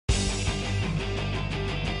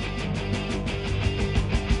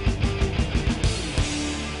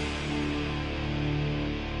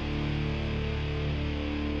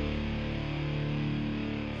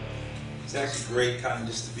It's actually great kind of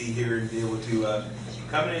just to be here and be able to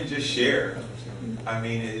come in and just share. I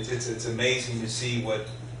mean, it's amazing to see what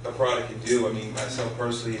a product can do. I mean, myself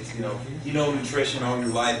personally, it's, you know nutrition all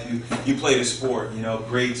your life. You played a sport,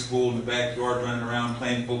 grade school in the backyard, running around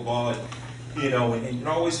playing football, and and you're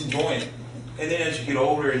always enjoying it. And then as you get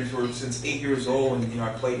older, and since 8 years old, and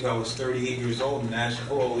I played till I was 38 years old in the National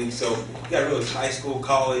Football League, so you got to realize high school,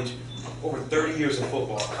 college, over 30 years of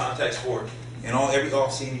football, contact sport, and every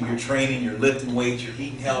off season you're training, you're lifting weights, you're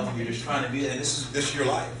eating healthy, you're just trying to be, and this is your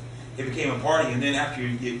life. It became a party, and then after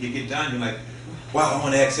you get done, you're like, wow, I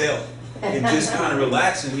want to exhale, and just kind of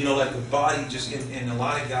relax, and like the body just, and a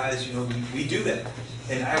lot of guys, we do that.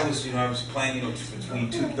 And I was playing,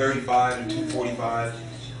 between 235 and 245.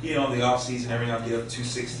 The off season, every now and then I'll get up to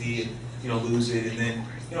 260 and lose it, and then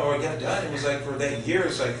I got done. It was like for that year,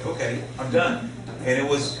 it's like, okay, I'm done. And it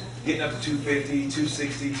was getting up to 250,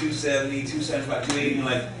 260, 270, 275, 280, and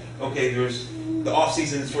like, okay, the off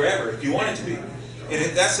season is forever if you want it to be.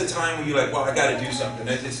 And that's the time when you're like, wow, I got to do something.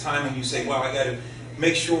 It's time when you say, wow, I got to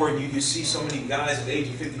make sure. And you see so many guys at the age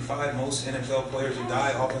of 55, most NFL players who die,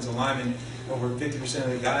 offensive linemen, over 50%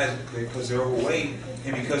 of the guys, because they're overweight,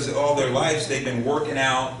 and because all their lives they've been working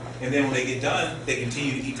out, and then when they get done, they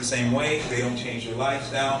continue to eat the same way. They don't change their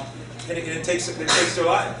lifestyle, and it takes their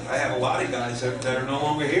life. I have a lot of guys that are no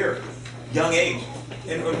longer here, young age,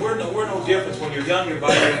 and we're no different. When you're young, your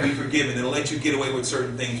body will be forgiven. It'll let you get away with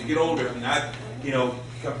certain things. You get older. I mean, I've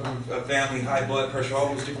come from a family, high blood pressure,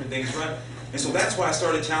 all those different things run, and so that's why I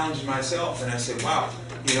started challenging myself, and I said, wow,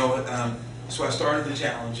 so I started the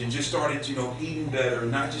challenge and just started, eating better.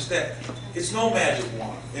 Not just that, it's no magic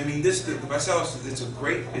wand. I mean, the ViSalus, it's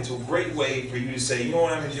a great way for you to say, you know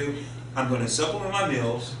what I'm going to do? I'm going to supplement my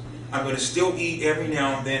meals. I'm going to still eat every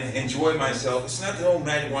now and then, enjoy myself. It's not the old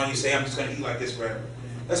magic wand you say, I'm just going to eat like this forever.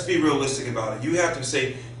 Let's be realistic about it. You have to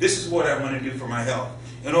say, this is what I want to do for my health.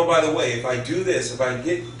 And oh, by the way, if I do this, if I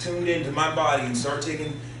get tuned into my body and start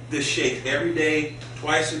taking this shake every day,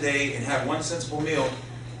 twice a day, and have one sensible meal,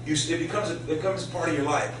 it becomes part of your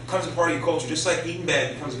life. It becomes a part of your culture. Just like eating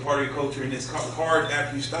bad becomes a part of your culture, and it's hard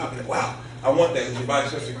after you stop. And wow, I want that because your body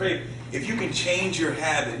starts to crave. If you can change your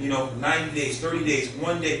habit, 90 days, 30 days,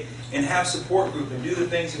 1 day, and have support group and do the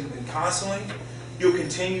things and constantly, you'll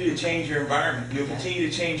continue to change your environment. You'll continue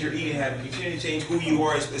to change your eating habit. You'll continue to change who you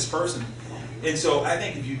are as this person. And so I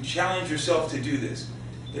think if you challenge yourself to do this,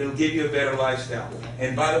 it'll give you a better lifestyle.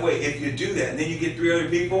 And by the way, if you do that, and then you get 3 other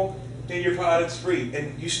people, then your product's free,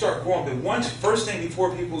 and you start growing. But first thing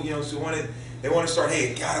before people, they want to start.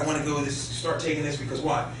 Hey, God, I want to go start taking this because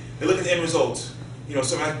why? They look at the end results.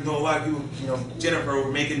 So I know a lot of people. Jennifer,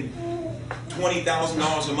 we're making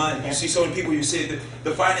 $20,000 a month. You see so many people. You say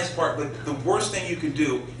the finance part, but the worst thing you can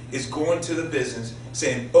do is go into the business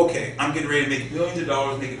saying, okay, I'm getting ready to make millions of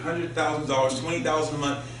dollars, making $100,000, $20,000 a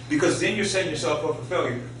month. Because then you're setting yourself up for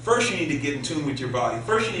failure. First, you need to get in tune with your body.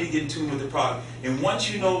 First, you need to get in tune with the product. And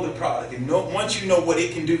once you know the product, and once you know what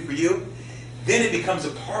it can do for you, then it becomes a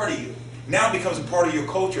part of you. Now it becomes a part of your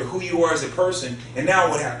culture, who you are as a person. And now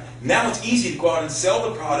what happens? Now it's easy to go out and sell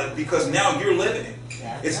the product because now you're living it.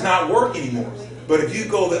 It's not work anymore. But if you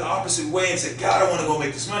go the opposite way and say, God, I want to go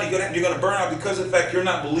make this money, you're going to burn out because of the fact you're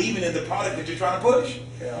not believing in the product that you're trying to push.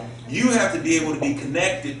 Yeah. You have to be able to be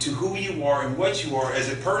connected to who you are and what you are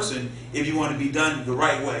as a person if you want to be done the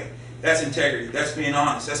right way. That's integrity. That's being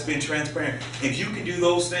honest. That's being transparent. If you can do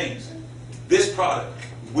those things, this product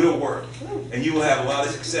will work. And you will have a lot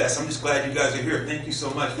of success. I'm just glad you guys are here. Thank you so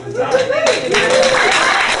much for the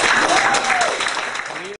time.